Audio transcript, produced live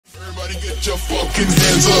Everybody get your fucking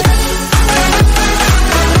hands up.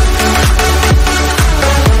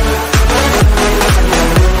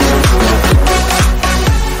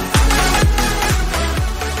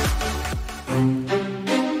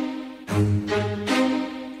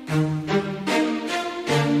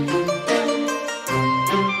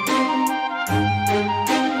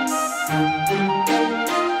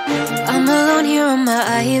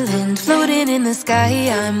 In the sky,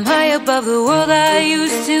 I'm high above the world I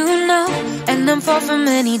used to know, and I'm far from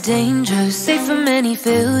any danger, safe from any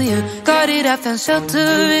failure. Guarded, I found shelter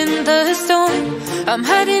in the storm. I'm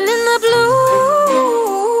hiding in the blue,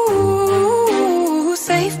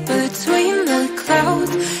 safe between the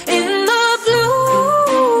clouds. In the blue,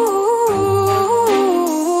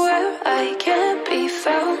 where I can't be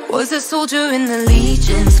found. Was a soldier in the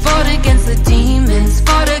legions, fought against the demons,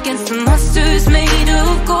 fought against the monsters made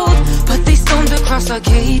of gold. But they stormed across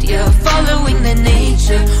Arcadia, following their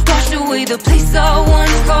nature, washed away the place I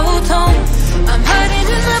once called home. I'm hiding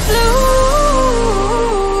in the blue,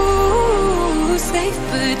 safe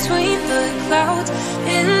between the clouds.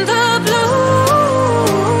 In the blue,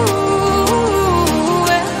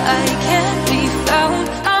 where I can't be found.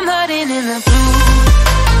 I'm hiding in the blue.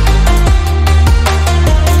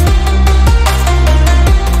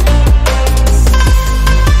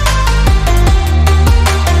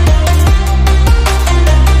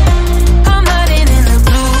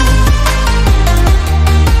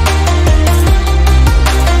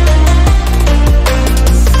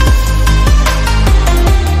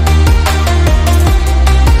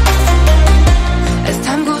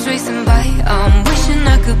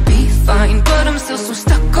 But I'm still so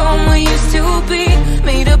stuck on what used to be.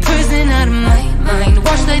 Made a prison out of my mind,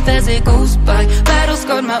 watch life as it goes by. Battle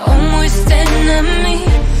scarred my own worst enemy.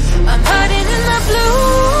 I'm hiding in the blue,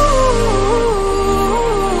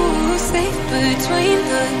 safe between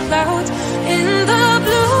the clouds. In the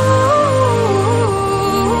blue,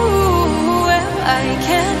 where I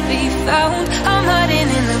can't be found. I'm hiding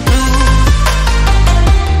in the blue.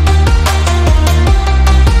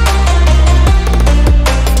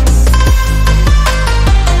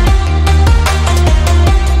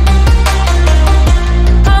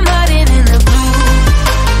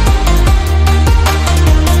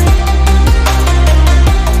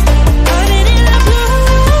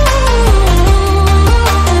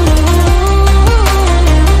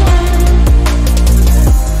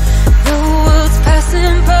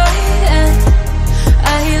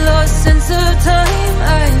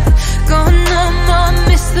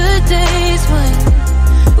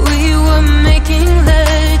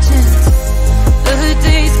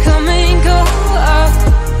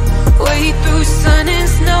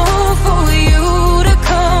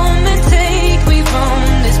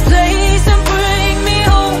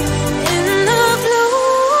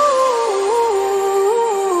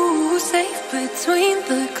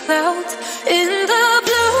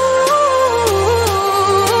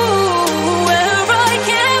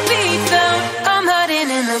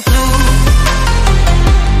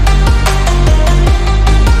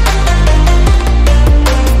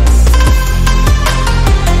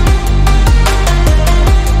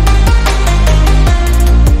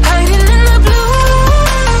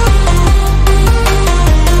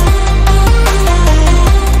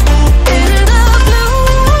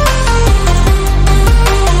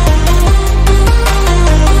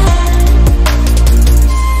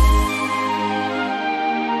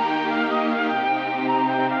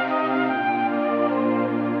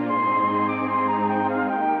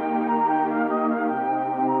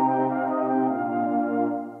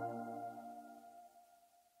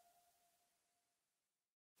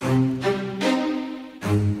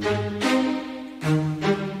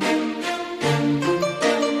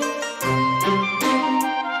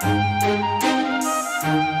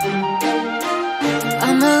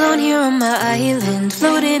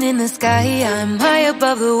 I'm high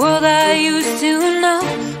above the world I used to know,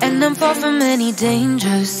 and I'm far from any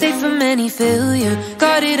danger, safe from any failure.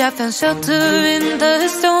 Guarded, I found shelter in the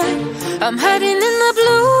storm. I'm hiding in the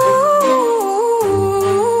blue,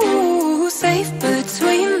 safe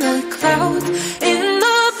between the clouds. In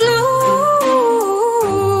the blue,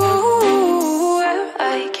 where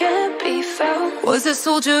I can't be found. Was a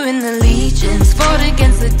soldier in the legions, fought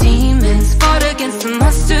against the demons, fought against the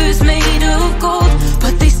monsters made of gold.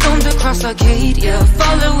 But they stormed across Arcadia,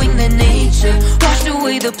 following their nature, washed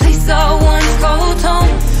away the place I once called home.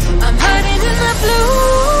 I'm hiding in the blue,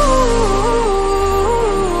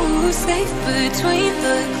 safe between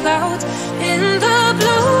the clouds. In the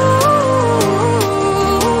blue,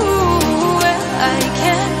 where I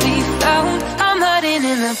can't be found. I'm hiding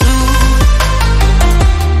in the blue.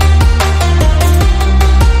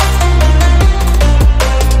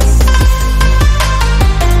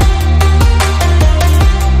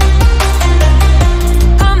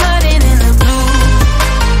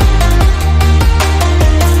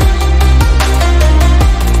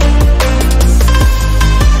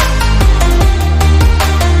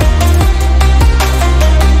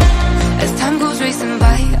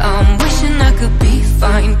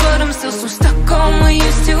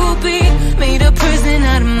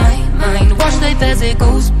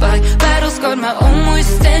 God, my own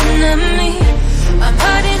worst enemy. I'm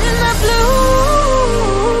hiding in the blue,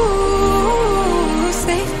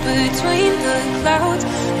 safe between the clouds.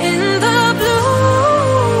 In the blue,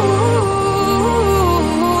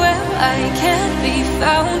 where I can't be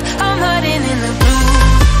found. I'm hiding in the blue.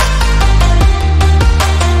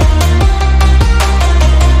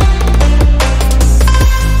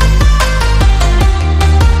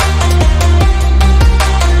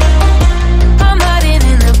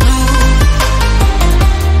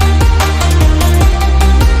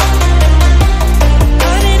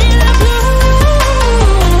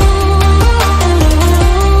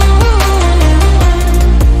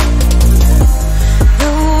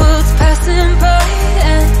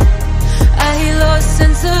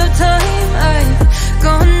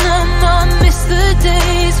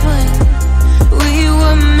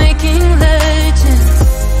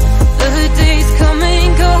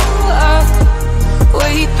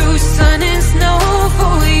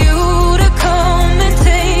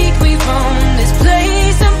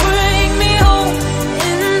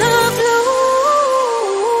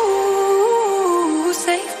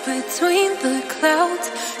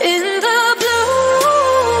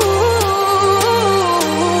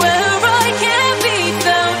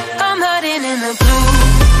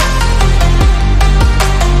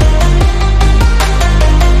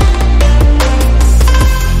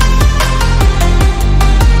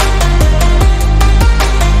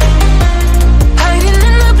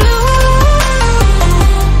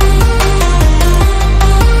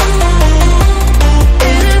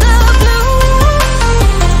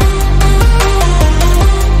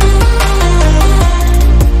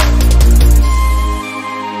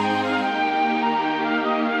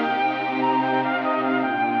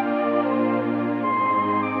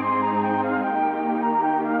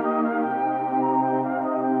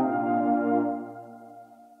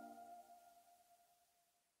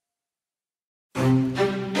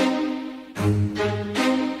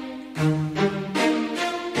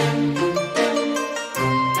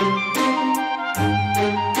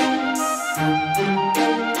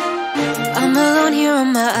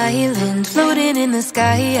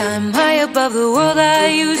 I'm high above the world I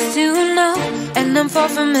used to know, and I'm far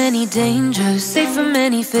from any danger, safe from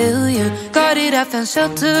any failure. Guarded, I found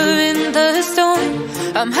shelter in the storm.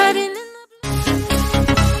 I'm hiding